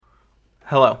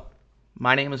Hello,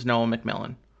 my name is Noah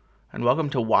McMillan, and welcome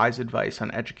to Wise Advice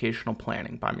on Educational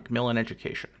Planning by McMillan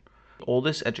Education, the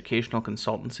oldest educational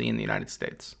consultancy in the United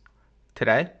States.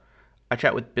 Today, I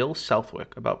chat with Bill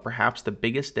Southwick about perhaps the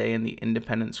biggest day in the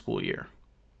independent school year,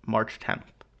 March 10th.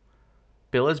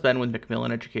 Bill has been with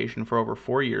McMillan Education for over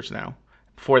 4 years now.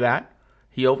 Before that,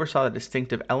 he oversaw the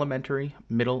distinctive elementary,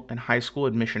 middle, and high school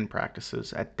admission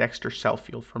practices at Dexter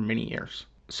Southfield for many years.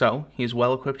 So, he's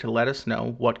well equipped to let us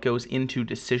know what goes into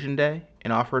Decision Day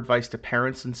and offer advice to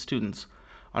parents and students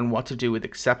on what to do with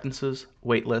acceptances,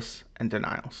 waitlists, and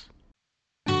denials.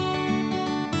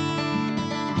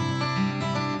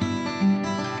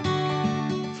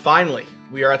 Finally,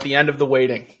 we are at the end of the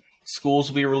waiting. Schools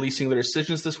will be releasing their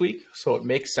decisions this week, so it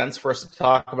makes sense for us to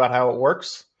talk about how it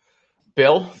works.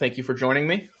 Bill, thank you for joining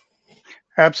me.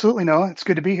 Absolutely, Noah. It's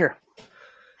good to be here.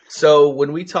 So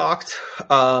when we talked,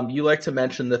 you like to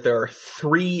mention that there are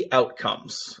 3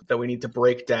 outcomes that we need to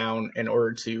break down in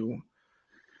order to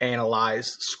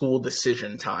analyze school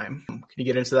decision time. Can you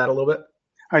get into that a little bit?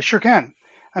 I sure can.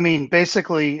 I mean,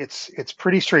 basically, it's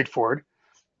pretty straightforward.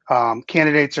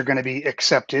 Candidates are going to be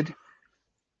accepted.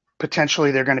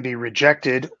 Potentially, they're going to be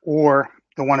rejected, or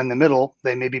the one in the middle,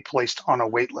 they may be placed on a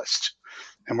wait list.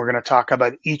 And we're going to talk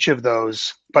about each of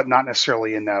those, but not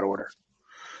necessarily in that order.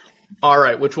 All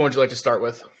right. Which one would you like to start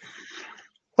with?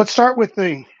 Let's start with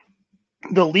the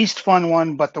least fun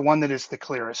one, but the one that is the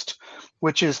clearest,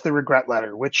 which is the regret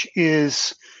letter, which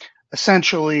is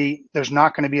essentially there's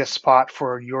not going to be a spot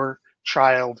for your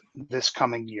child this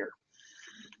coming year.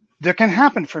 That can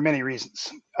happen for many reasons.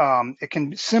 It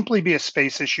can simply be a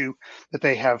space issue that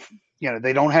they have,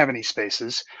 they don't have any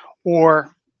spaces,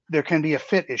 or there can be a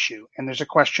fit issue. And there's a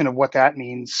question of what that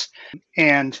means.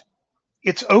 And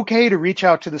it's okay to reach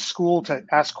out to the school to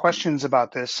ask questions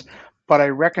about this, but I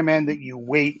recommend that you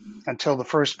wait until the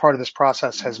first part of this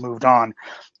process has moved on,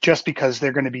 just because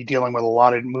they're going to be dealing with a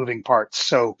lot of moving parts.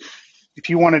 So if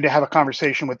you wanted to have a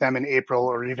conversation with them in April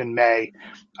or even May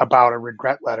about a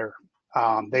regret letter,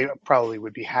 they probably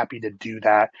would be happy to do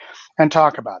that and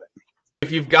talk about it.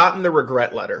 If you've gotten the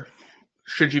regret letter,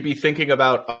 should you be thinking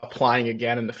about applying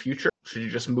again in the future? Should you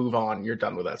just move on? You're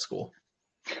done with that school.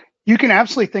 You can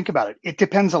absolutely think about it. It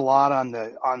depends a lot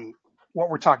on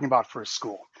what we're talking about for a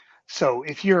school. So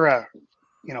if you're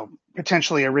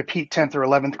potentially a repeat 10th or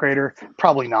 11th grader,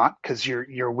 probably not, because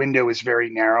your window is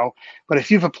very narrow. But if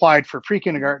you've applied for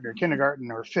pre-kindergarten or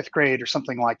kindergarten or 5th grade or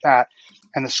something like that,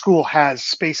 and the school has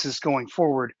spaces going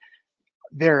forward,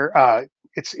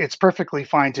 it's perfectly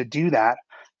fine to do that.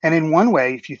 And in one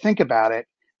way, if you think about it,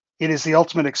 it is the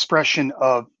ultimate expression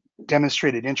of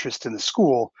demonstrated interest in the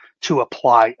school to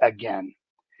apply again.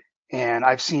 And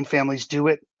I've seen families do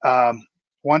it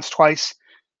once, twice,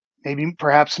 maybe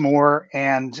perhaps more.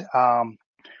 And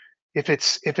if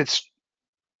it's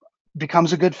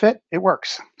becomes a good fit, it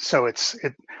works. So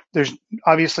there's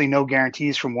obviously no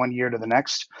guarantees from one year to the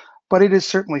next, but it is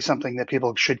certainly something that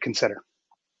people should consider.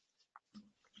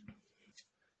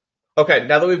 Okay,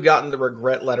 now that we've gotten the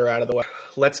regret letter out of the way,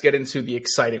 let's get into the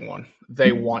exciting one.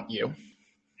 They want you.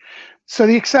 So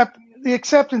the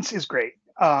acceptance is great.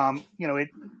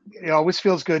 It always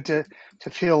feels good to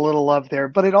feel a little love there,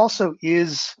 but it also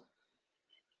is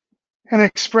an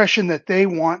expression that they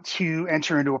want to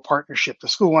enter into a partnership. The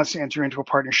school wants to enter into a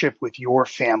partnership with your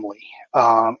family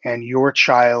and your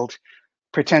child,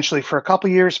 potentially for a couple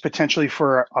of years, potentially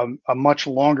for a much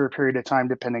longer period of time,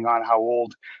 depending on how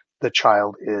old the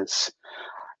child is.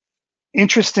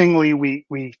 Interestingly,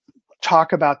 we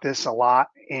talk about this a lot,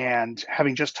 and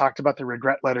having just talked about the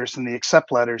regret letters and the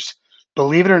accept letters,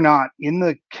 believe it or not, in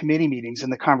the committee meetings, in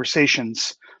the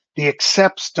conversations, the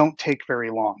accepts don't take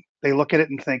very long. They look at it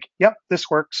and think, yep,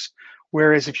 this works.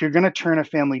 Whereas if you're going to turn a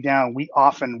family down, we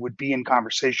often would be in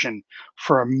conversation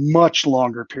for a much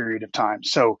longer period of time.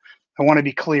 So I want to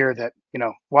be clear that,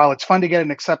 while it's fun to get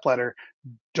an accept letter,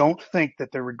 don't think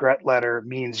that the regret letter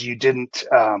means you didn't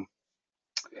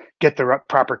get the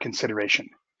proper consideration.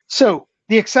 So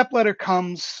the accept letter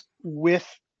comes with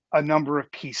a number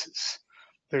of pieces.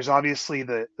 There's obviously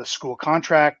the school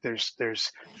contract.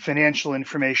 There's financial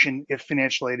information. If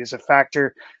financial aid is a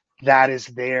factor, that is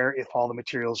there if all the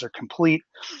materials are complete.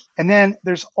 And then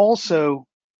there's also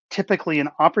typically an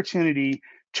opportunity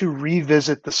to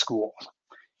revisit the school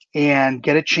and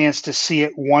get a chance to see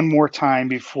it one more time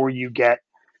before you get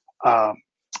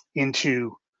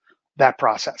into that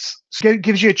process. So it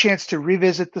gives you a chance to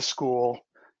revisit the school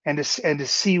and to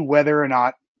see whether or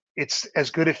not it's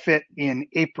as good a fit in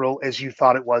April as you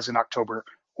thought it was in October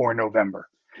or November.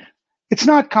 It's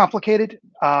not complicated.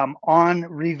 On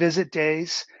revisit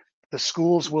days, the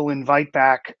schools will invite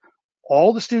back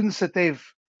all the students that they've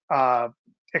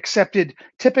accepted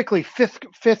typically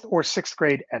fifth or sixth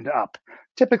grade and up,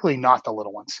 typically not the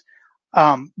little ones.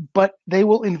 But they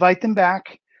will invite them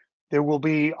back. There will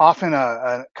be often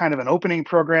a kind of an opening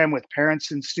program with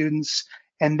parents and students.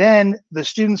 And then the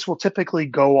students will typically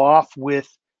go off with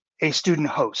a student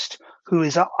host who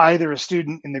is either a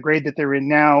student in the grade that they're in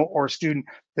now or a student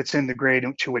that's in the grade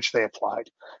to which they applied.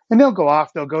 And they'll go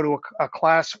off, they'll go to a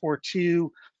class or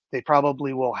two. They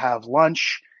probably will have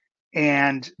lunch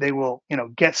and they will,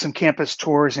 get some campus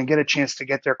tours and get a chance to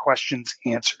get their questions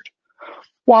answered.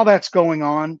 While that's going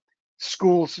on,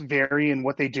 schools vary in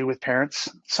what they do with parents.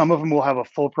 Some of them will have a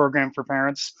full program for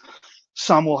parents.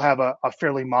 Some will have a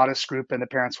fairly modest group, and the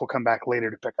parents will come back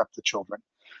later to pick up the children.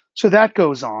 So that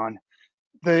goes on.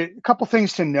 The couple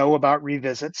things to know about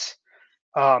revisits.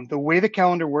 The way the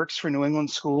calendar works for New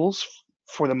England schools,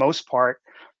 for the most part,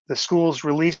 the schools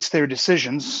release their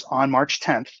decisions on March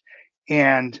 10th.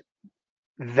 And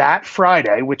that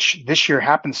Friday, which this year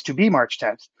happens to be March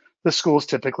 10th, the schools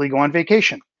typically go on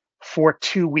vacation for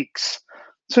 2 weeks.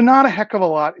 So not a heck of a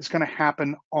lot is going to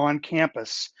happen on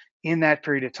campus in that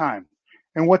period of time.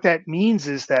 And what that means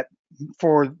is that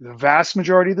for the vast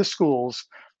majority of the schools,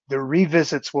 the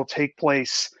revisits will take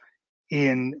place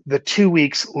in the 2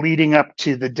 weeks leading up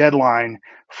to the deadline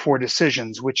for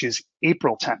decisions, which is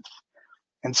April 10th.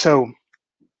 And so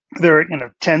there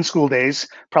are 10 school days,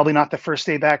 probably not the first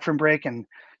day back from break, and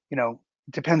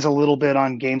depends a little bit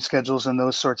on game schedules and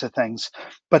those sorts of things,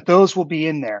 but those will be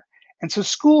in there. And so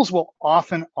schools will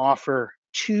often offer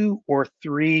 2 or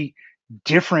 3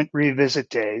 different revisit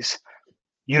days.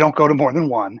 You don't go to more than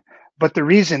one, but the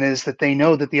reason is that they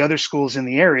know that the other schools in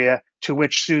the area to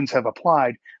which students have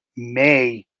applied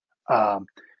may,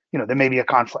 there may be a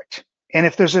conflict. And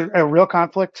if there's a real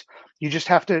conflict, you just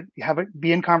have to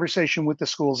be in conversation with the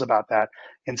schools about that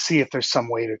and see if there's some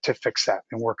way to fix that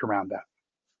and work around that.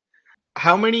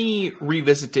 How many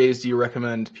revisit days do you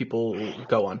recommend people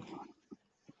go on?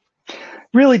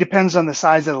 Really depends on the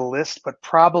size of the list, but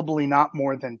probably not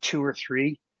more than 2 or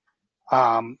 3.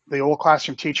 The old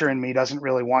classroom teacher in me doesn't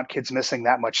really want kids missing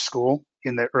that much school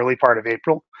in the early part of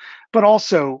April, but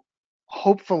also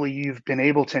hopefully you've been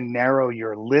able to narrow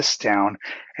your list down.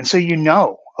 And so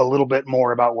a little bit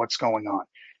more about what's going on.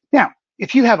 Now,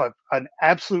 if you have an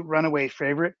absolute runaway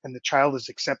favorite and the child is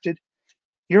accepted,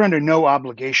 you're under no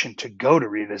obligation to go to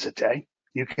revisit day.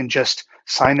 You can just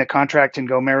sign the contract and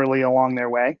go merrily along their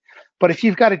way. But if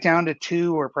you've got it down to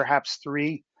 2 or perhaps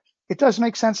 3, it does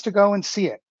make sense to go and see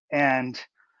it. And,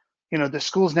 the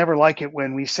schools never like it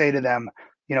when we say to them,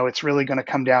 it's really going to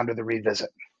come down to the revisit.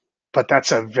 But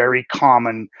that's a very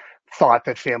common thought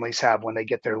that families have when they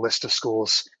get their list of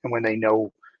schools and when they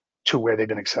know to where they've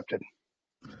been accepted.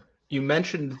 You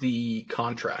mentioned the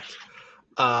contract.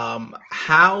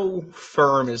 How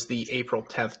firm is the April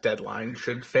 10th deadline?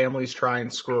 Should families try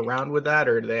and screw around with that,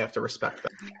 or do they have to respect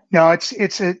that? No,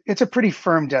 it's a pretty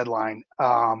firm deadline.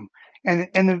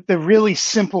 And the really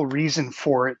simple reason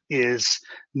for it is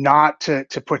not to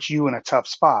put you in a tough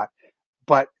spot,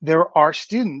 but there are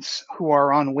students who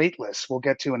are on wait lists we'll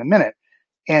get to in a minute,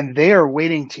 and they are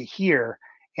waiting to hear,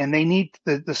 and they need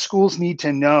the schools need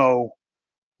to know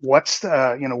what's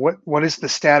what is the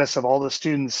status of all the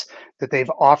students that they've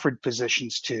offered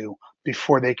positions to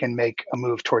before they can make a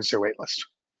move towards their wait list.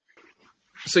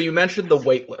 So you mentioned the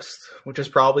wait list, which is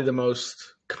probably the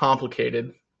most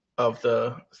complicated of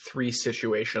the 3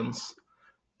 situations.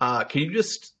 Can you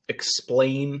just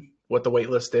explain what the wait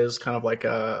list is, kind of like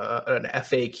an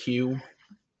FAQ?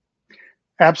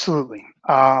 Absolutely.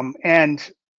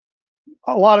 And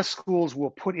a lot of schools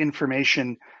will put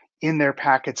information in their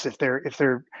packets. If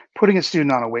they're putting a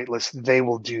student on a wait list, they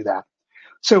will do that.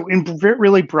 So in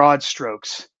really broad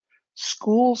strokes,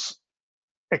 schools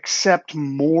accept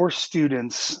more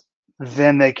students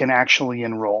than they can actually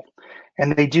enroll.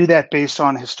 And they do that based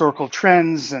on historical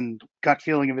trends and gut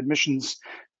feeling of admissions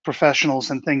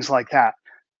professionals and things like that.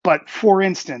 But for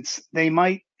instance, they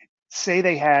might say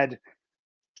they had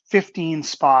 15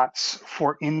 spots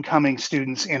for incoming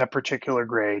students in a particular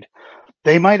grade.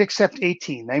 They might accept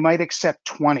 18, they might accept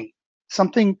 20,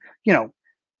 something,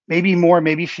 maybe more,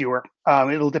 maybe fewer.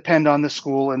 It'll depend on the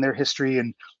school and their history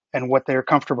and what they're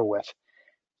comfortable with.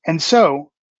 And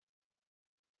so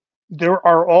there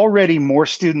are already more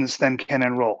students than can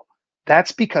enroll.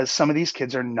 That's because some of these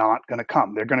kids are not going to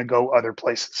come. They're going to go other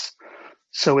places.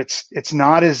 So it's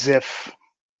not as if,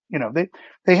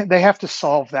 they have to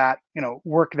solve that,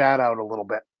 work that out a little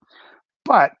bit.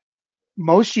 But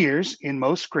most years in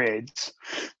most grades,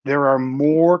 there are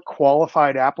more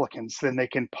qualified applicants than they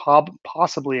can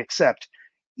possibly accept,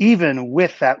 even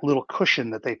with that little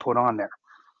cushion that they put on there.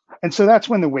 And so that's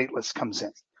when the wait list comes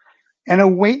in. And a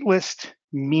wait list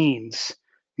means,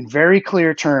 in very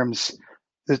clear terms,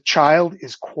 the child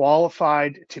is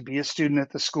qualified to be a student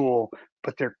at the school,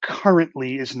 but there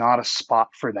currently is not a spot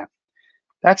for them.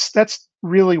 That's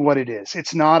really what it is.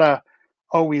 It's not a,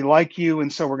 oh, we like you,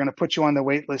 and so we're going to put you on the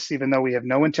wait list, even though we have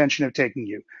no intention of taking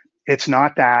you. It's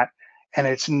not that, and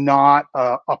it's not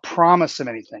a promise of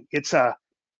anything. It's a,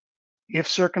 if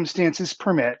circumstances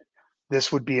permit,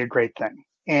 this would be a great thing.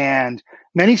 And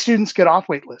many students get off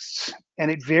wait lists, and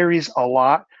it varies a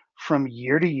lot from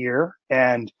year to year.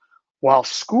 And while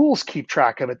schools keep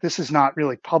track of it, this is not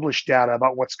really published data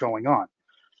about what's going on.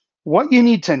 What you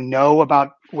need to know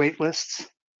about wait lists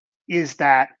is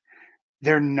that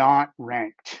they're not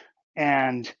ranked.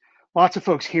 And lots of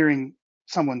folks hearing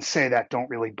someone say that don't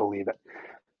really believe it.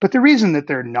 But the reason that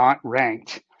they're not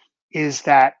ranked is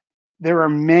that there are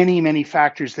many, many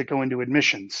factors that go into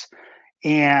admissions.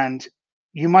 And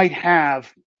you might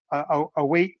have a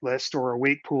wait list, or a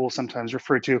wait pool, sometimes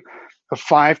referred to, of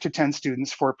 5 to 10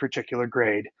 students for a particular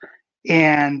grade.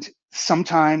 And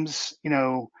sometimes,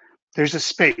 there's a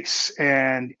space.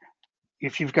 And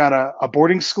if you've got a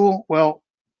boarding school, well,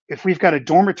 if we've got a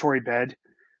dormitory bed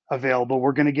available,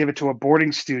 we're going to give it to a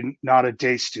boarding student, not a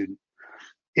day student.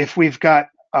 If we've got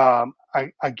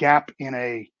a gap in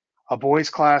a boys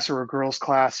class or a girls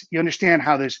class, you understand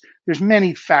how there's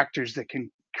many factors that can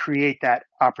create that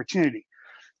opportunity.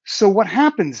 So what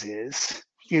happens is,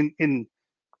 in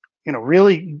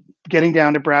really getting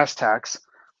down to brass tacks,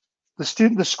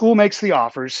 the school makes the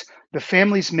offers, the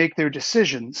families make their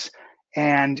decisions,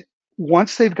 and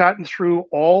once they've gotten through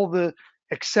all the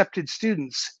accepted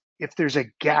students, if there's a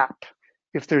gap,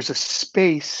 if there's a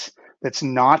space that's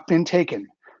not been taken.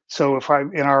 So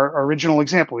in our original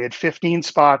example, we had 15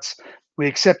 spots, we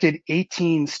accepted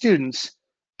 18 students,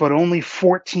 but only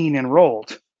 14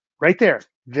 enrolled. Right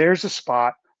there's a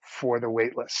spot for the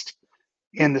wait list.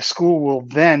 And the school will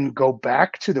then go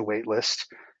back to the wait list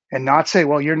and not say,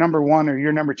 well, you're number one or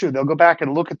you're number two. They'll go back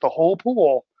and look at the whole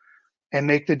pool and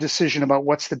make the decision about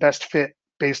what's the best fit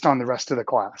based on the rest of the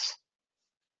class.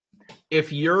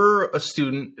 If you're a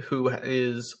student who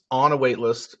is on a wait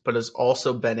list but has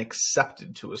also been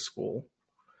accepted to a school,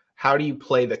 how do you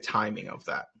play the timing of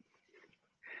that?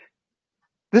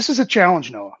 This is a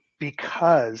challenge, Noah,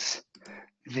 because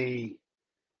the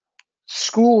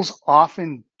schools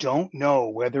often don't know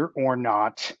whether or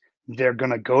not they're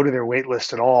going to go to their wait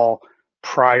list at all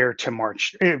prior to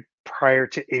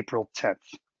April 10th.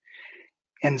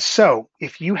 And so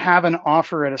if you have an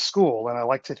offer at a school, and I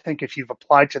like to think if you've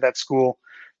applied to that school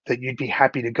that you'd be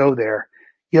happy to go there,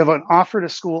 you have an offer at a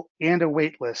school and a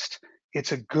wait list,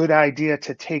 it's a good idea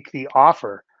to take the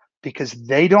offer, because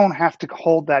they don't have to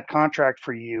hold that contract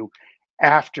for you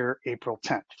after April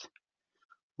 10th.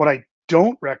 What I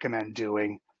don't recommend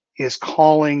doing is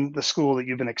calling the school that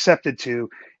you've been accepted to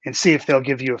and see if they'll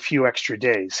give you a few extra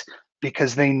days,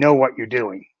 because they know what you're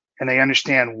doing and they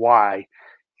understand why,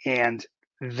 and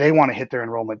they want to hit their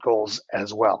enrollment goals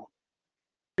as well.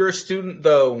 If you're a student,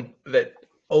 though, that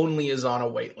only is on a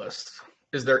wait list,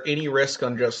 is there any risk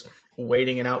on just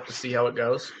waiting it out to see how it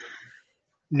goes?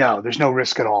 No, there's no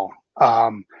risk at all.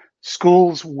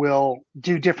 Schools will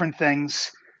do different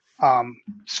things.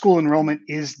 School enrollment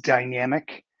is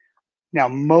dynamic. Now,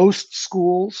 most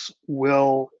schools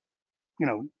will,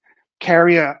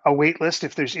 carry a wait list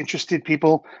if there's interested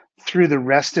people through the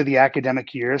rest of the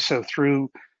academic year. So through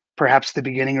perhaps the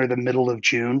beginning or the middle of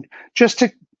June, just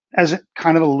to, as a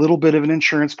kind of a little bit of an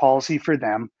insurance policy for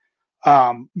them.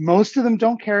 Most of them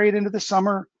don't carry it into the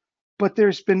summer, but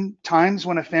there's been times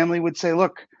when a family would say,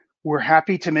 look, we're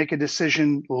happy to make a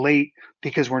decision late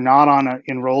because we're not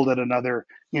enrolled at another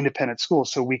independent school,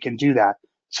 so we can do that.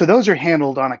 So those are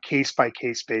handled on a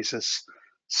case-by-case basis.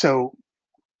 So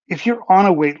if you're on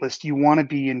a wait list, you want to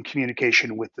be in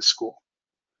communication with the school.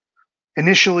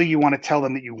 Initially, you want to tell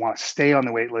them that you want to stay on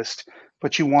the wait list,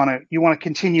 but you want to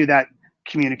continue that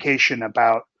communication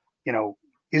about,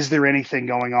 is there anything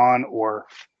going on, or,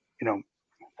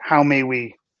 how may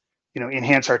we,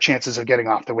 enhance our chances of getting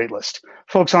off the wait list.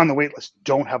 Folks on the wait list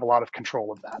don't have a lot of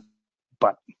control of that,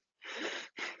 but.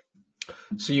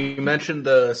 So you mentioned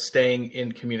the staying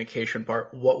in communication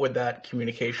part. What would that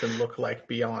communication look like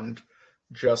beyond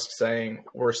just saying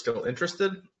we're still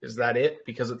interested? Is that it?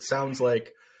 Because it sounds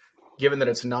like, given that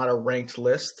it's not a ranked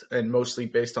list and mostly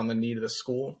based on the need of the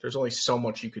school, there's only so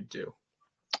much you could do.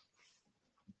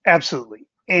 Absolutely.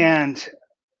 And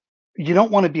you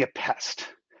don't want to be a pest.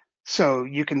 So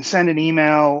you can send an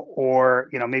email, or,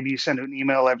 maybe you send an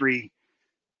email every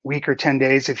week or 10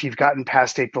 days if you've gotten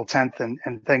past April 10th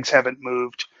and things haven't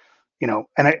moved,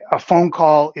 and a phone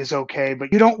call is okay,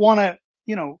 but you don't want to,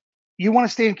 you want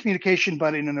to stay in communication,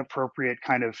 but in an appropriate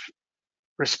kind of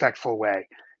respectful way.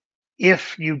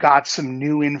 If you got some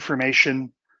new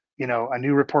information, a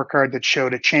new report card that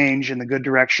showed a change in the good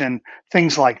direction,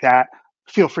 things like that,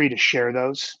 feel free to share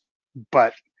those.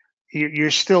 But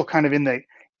you're still kind of in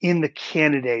the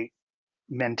candidate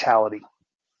mentality.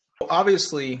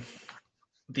 Obviously,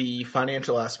 the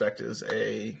financial aspect is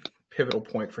a pivotal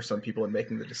point for some people in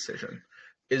making the decision.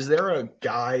 Is there a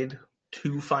guide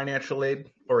to financial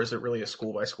aid, or is it really a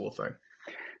school by school thing?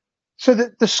 So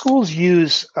the schools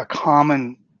use a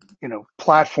common,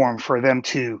 platform for them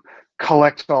to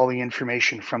collect all the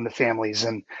information from the families,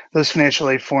 and those financial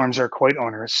aid forms are quite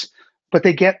onerous, but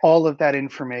they get all of that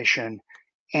information,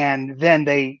 and then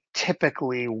they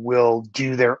typically will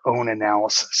do their own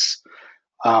analysis.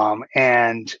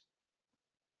 And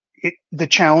the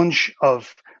challenge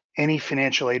of any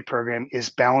financial aid program is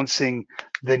balancing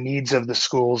the needs of the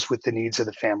schools with the needs of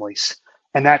the families,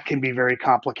 and that can be very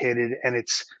complicated, and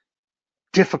it's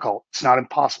difficult. It's not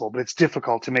impossible, but it's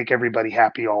difficult to make everybody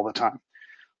happy all the time.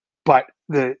 But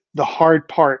the hard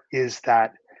part is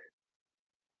that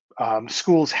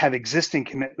schools have existing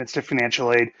commitments to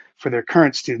financial aid for their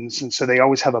current students, and so they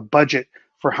always have a budget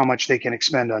for how much they can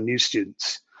expend on new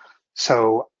students.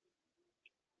 So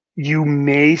you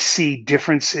may see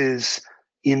differences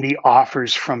in the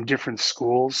offers from different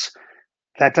schools.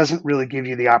 That doesn't really give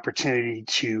you the opportunity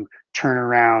to turn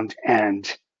around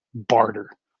and barter.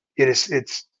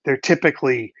 They're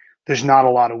typically, there's not a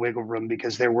lot of wiggle room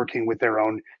because they're working with their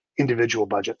own individual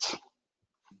budgets.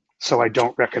 So I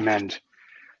don't recommend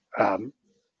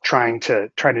trying to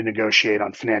negotiate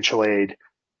on financial aid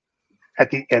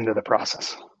at the end of the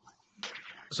process.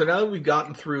 So now that we've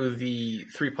gotten through the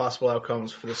three possible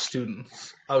outcomes for the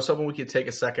students, I was hoping we could take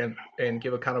a second and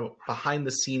give a kind of behind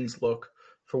the scenes look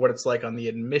for what it's like on the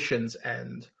admissions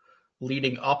end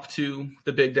leading up to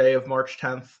the big day of March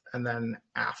 10th and then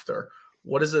after.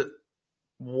 What is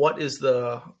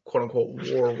the quote unquote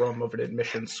war room of an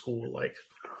admissions school like?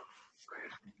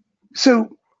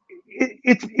 So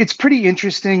it's pretty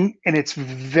interesting, and it's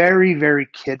very, very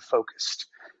kid focused.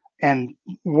 And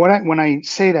when I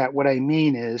say that, what I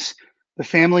mean is the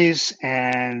families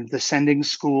and the sending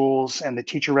schools and the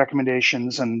teacher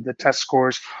recommendations and the test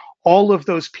scores, all of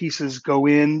those pieces go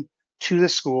in to the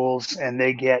schools, and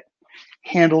they get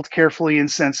handled carefully and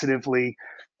sensitively.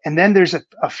 And then there's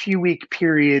a few week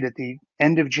period at the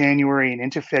end of January and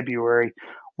into February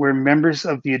where members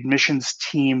of the admissions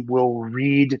team will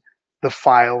read the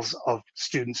files of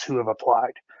students who have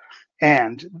applied.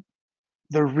 And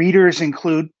the readers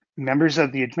include members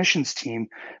of the admissions team,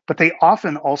 but they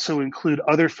often also include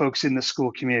other folks in the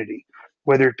school community,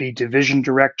 whether it be division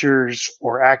directors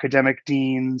or academic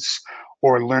deans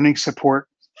or learning support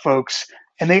folks,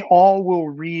 and they all will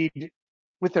read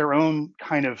with their own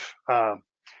kind of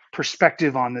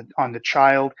perspective on the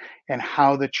child and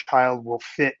how the child will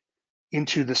fit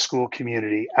into the school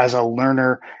community as a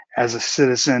learner, as a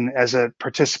citizen, as a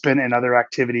participant in other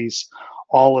activities,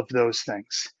 all of those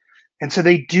things. And so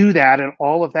they do that, and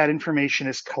all of that information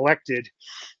is collected.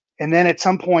 And then at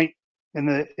some point in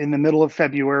the middle of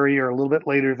February or a little bit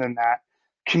later than that,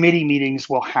 committee meetings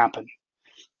will happen.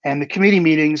 And the committee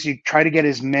meetings, you try to get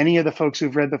as many of the folks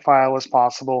who've read the file as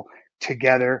possible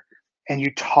together, and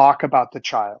you talk about the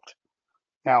child.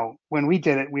 Now, when we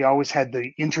did it, we always had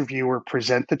the interviewer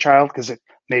present the child because it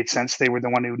made sense. They were the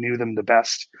one who knew them the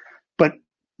best. But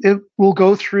it will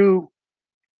go through,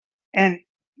 and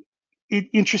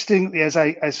interestingly, as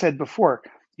I said before,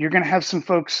 you're going to have some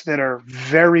folks that are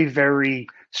very, very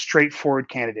straightforward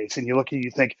candidates. And you look at it,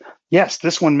 you think, yes,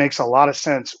 this one makes a lot of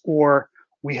sense. Or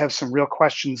we have some real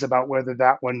questions about whether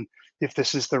that one, if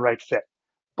this is the right fit.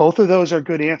 Both of those are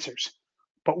good answers.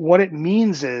 But what it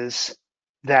means is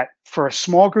that for a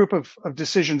small group of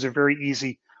decisions are very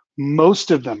easy.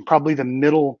 Most of them, probably the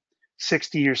middle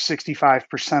 60 or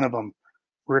 65% of them,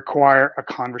 require a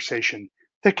conversation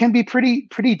that can be pretty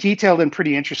detailed and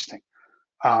pretty interesting.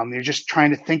 You're just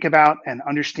trying to think about and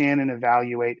understand and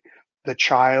evaluate the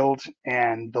child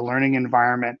and the learning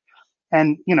environment.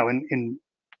 And, in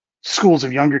schools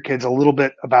of younger kids, a little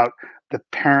bit about the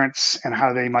parents and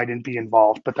how they might be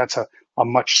involved, but that's a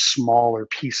much smaller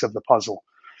piece of the puzzle.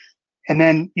 And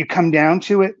then you come down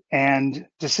to it, and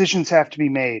decisions have to be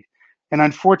made. And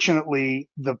unfortunately,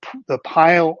 the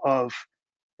pile of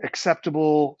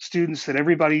acceptable students that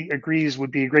everybody agrees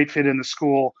would be a great fit in the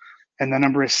school and the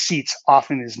number of seats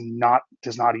often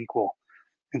does not equal.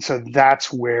 And so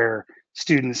that's where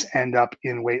students end up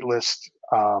in waitlist,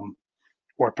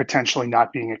 or potentially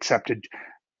not being accepted,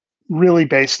 really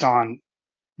based on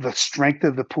the strength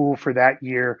of the pool for that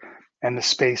year and the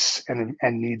space and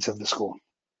needs of the school.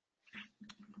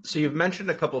 So you've mentioned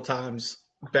a couple times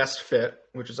best fit,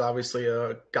 which is obviously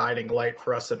a guiding light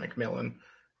for us at Macmillan,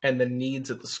 and the needs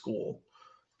at the school.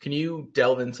 Can you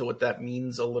delve into what that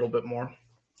means a little bit more?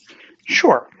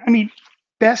 Sure. I mean,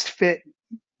 best fit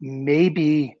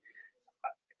maybe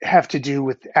have to do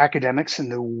with academics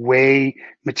and the way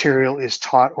material is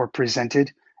taught or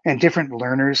presented. And different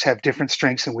learners have different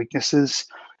strengths and weaknesses.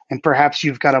 And perhaps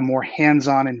you've got a more hands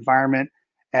on environment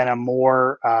and a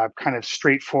more kind of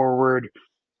straightforward,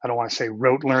 I don't want to say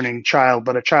rote learning child,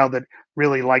 but a child that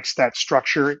really likes that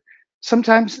structure.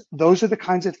 Sometimes those are the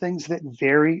kinds of things that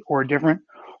vary or are different.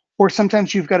 Or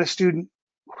sometimes you've got a student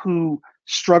who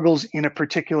struggles in a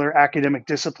particular academic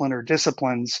discipline or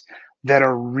disciplines that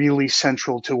are really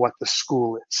central to what the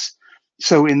school is.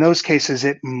 So in those cases,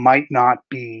 it might not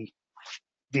be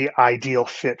the ideal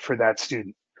fit for that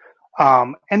student.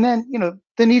 And then,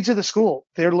 the needs of the school,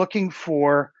 they're looking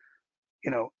for, you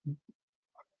know,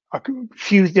 a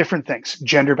few different things.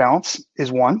 Gender balance is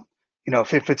one.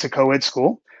 If it's a co-ed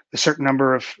school, a certain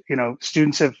number of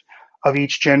students of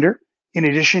each gender. In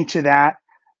addition to that,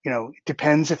 it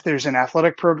depends if there's an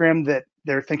athletic program that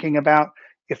they're thinking about.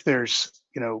 If there's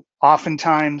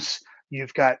oftentimes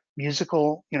you've got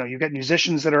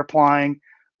musicians that are applying,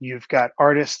 you've got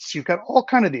artists, you've got all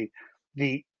kind of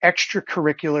the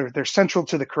extracurricular. They're central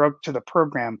to the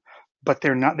program, but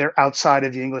they're outside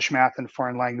of the English, math, and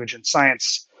foreign language and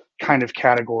science kind of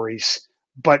categories,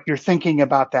 but you're thinking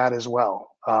about that as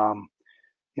well. The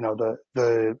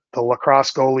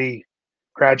lacrosse goalie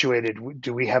graduated.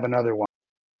 Do we have another one?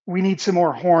 We need some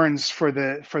more horns for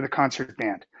the concert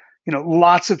band.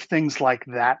 Lots of things like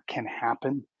that can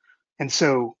happen, and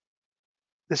so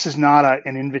this is not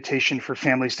an invitation for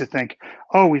families to think,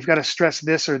 oh, we've got to stress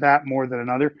this or that more than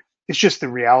another. It's just the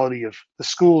reality of the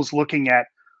schools looking at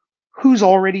who's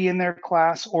already in their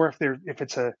class, or if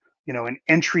it's a an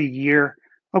entry year.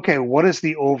 Okay, what does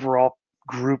the overall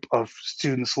group of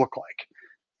students look like?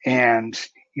 And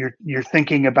you're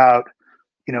thinking about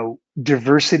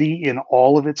diversity in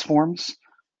all of its forms,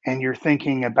 and you're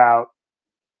thinking about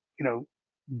you know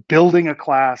building a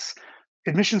class.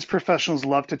 Admissions professionals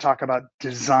love to talk about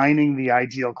designing the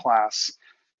ideal class.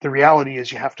 The reality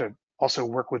is you have to also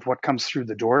work with what comes through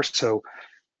the door. So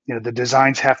the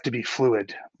designs have to be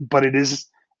fluid, but it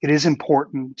is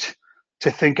important to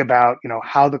think about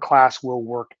how the class will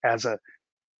work as a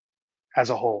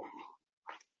whole.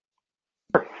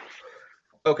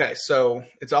 Okay, so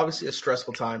it's obviously a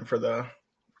stressful time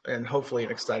and hopefully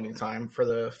an exciting time for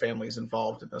the families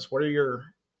involved in this. What are your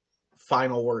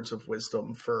final words of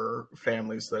wisdom for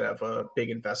families that have a big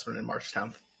investment in March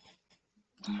 10th?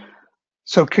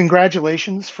 So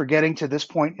congratulations for getting to this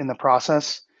point in the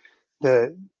process.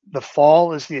 The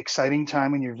fall is the exciting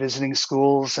time when you're visiting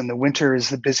schools, and the winter is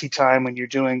the busy time when you're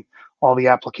doing all the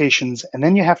applications, and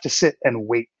then you have to sit and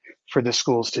wait for the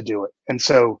schools to do it. And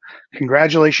so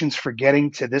congratulations for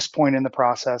getting to this point in the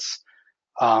process.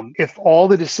 If all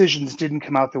the decisions didn't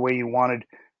come out the way you wanted,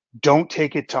 don't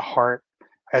take it to heart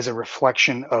as a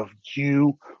reflection of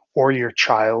you or your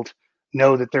child.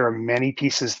 Know that there are many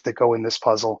pieces that go in this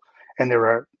puzzle, and there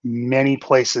are many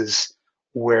places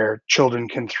where children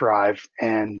can thrive.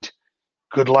 And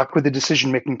good luck with the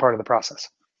decision making part of the process.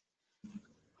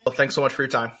 Well, thanks so much for your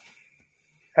time.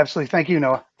 Absolutely. Thank you,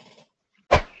 Noah.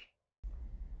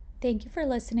 Thank you for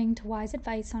listening to Wise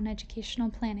Advice on Educational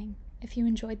Planning. If you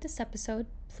enjoyed this episode,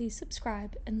 please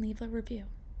subscribe and leave a review.